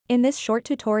In this short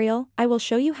tutorial, I will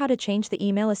show you how to change the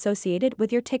email associated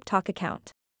with your TikTok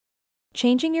account.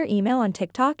 Changing your email on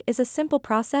TikTok is a simple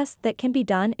process that can be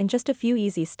done in just a few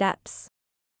easy steps.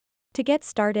 To get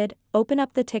started, open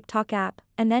up the TikTok app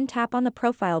and then tap on the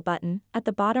profile button at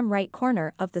the bottom right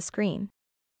corner of the screen.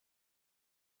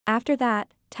 After that,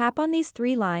 tap on these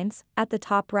three lines at the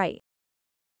top right.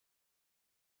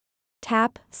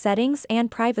 Tap Settings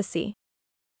and Privacy.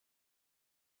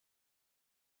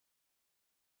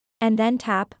 And then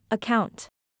tap Account.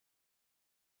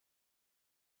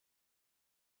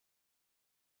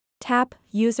 Tap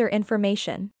User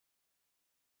Information.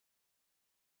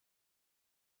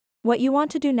 What you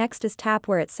want to do next is tap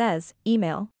where it says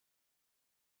Email.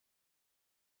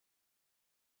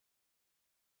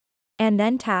 And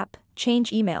then tap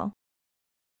Change Email.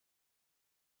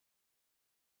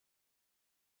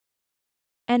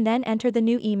 And then enter the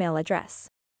new email address.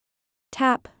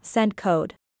 Tap Send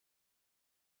Code.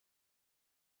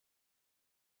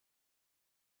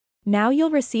 Now you'll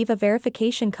receive a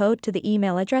verification code to the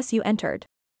email address you entered.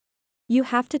 You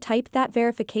have to type that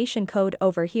verification code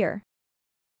over here.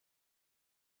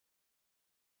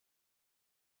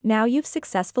 Now you've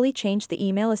successfully changed the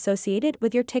email associated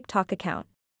with your TikTok account.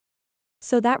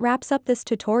 So that wraps up this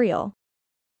tutorial.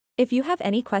 If you have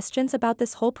any questions about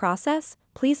this whole process,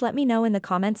 please let me know in the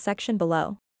comments section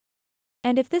below.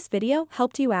 And if this video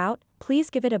helped you out,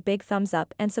 please give it a big thumbs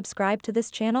up and subscribe to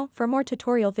this channel for more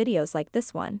tutorial videos like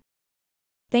this one.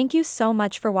 Thank you so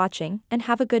much for watching and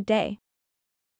have a good day.